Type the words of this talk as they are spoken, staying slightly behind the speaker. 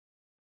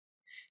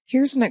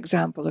Here's an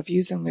example of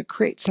using the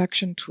Create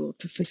Section tool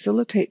to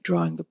facilitate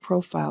drawing the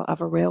profile of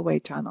a railway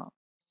tunnel.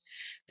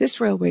 This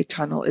railway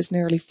tunnel is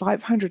nearly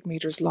 500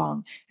 meters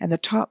long, and the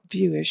top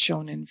view is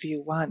shown in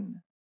View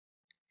 1.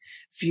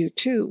 View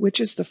 2, which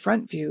is the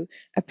front view,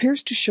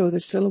 appears to show the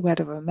silhouette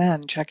of a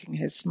man checking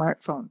his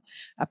smartphone,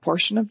 a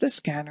portion of the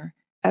scanner,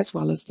 as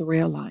well as the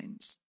rail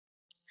lines.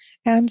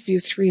 And View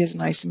 3 is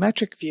an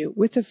isometric view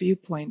with a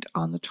viewpoint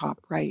on the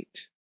top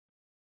right.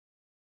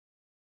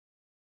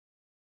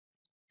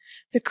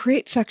 The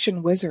Create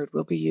Section wizard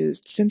will be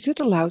used since it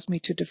allows me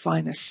to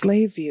define a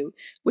slave view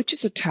which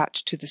is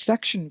attached to the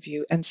section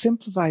view and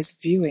simplifies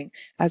viewing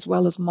as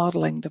well as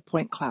modeling the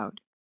point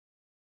cloud.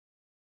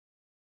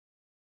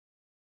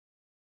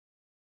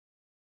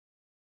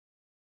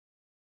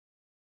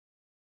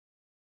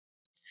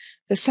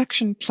 The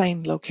section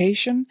plane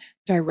location,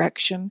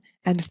 direction,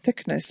 and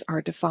thickness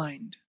are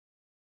defined.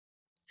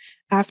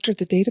 After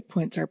the data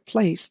points are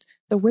placed,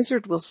 the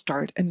wizard will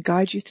start and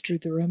guide you through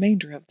the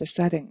remainder of the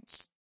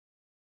settings.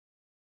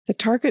 The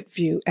target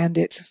view and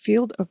its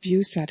field of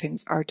view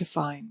settings are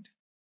defined.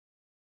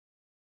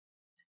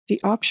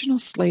 The optional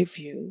slave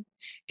view,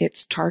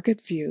 its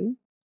target view,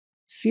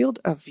 field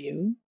of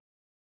view,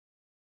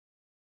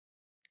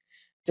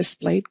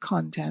 displayed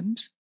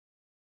content,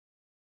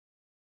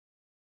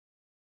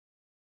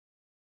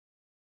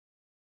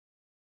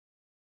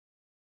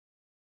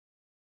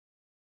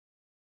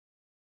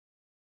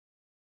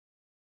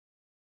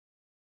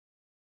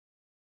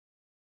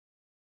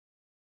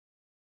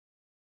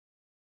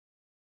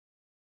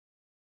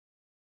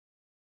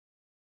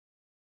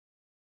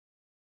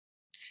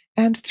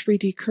 and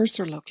 3D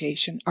cursor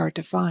location are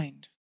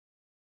defined.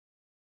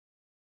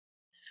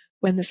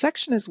 When the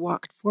section is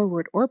walked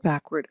forward or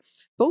backward,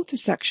 both the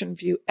section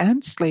view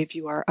and slave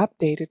view are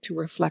updated to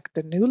reflect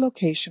the new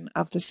location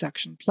of the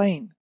section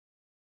plane.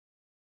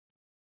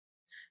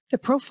 The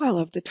profile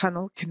of the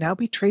tunnel can now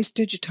be trace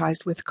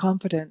digitized with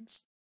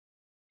confidence.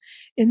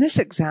 In this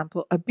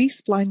example, a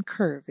B-spline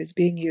curve is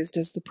being used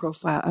as the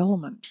profile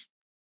element.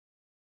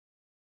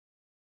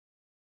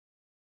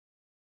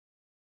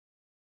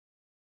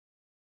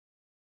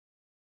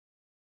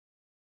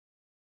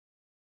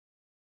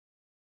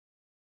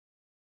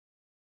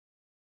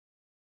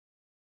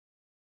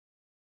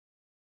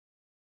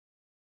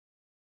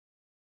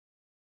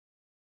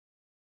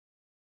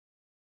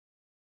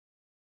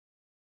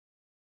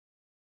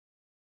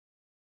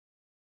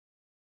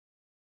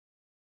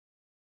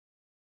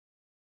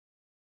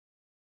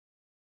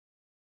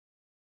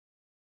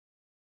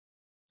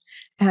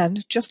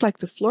 And, just like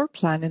the floor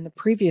plan in the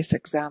previous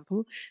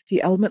example,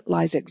 the element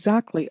lies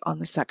exactly on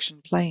the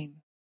section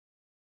plane.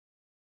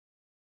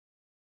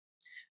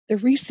 The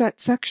Reset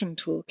Section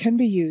tool can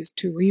be used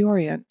to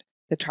reorient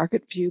the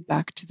target view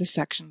back to the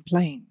section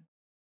plane.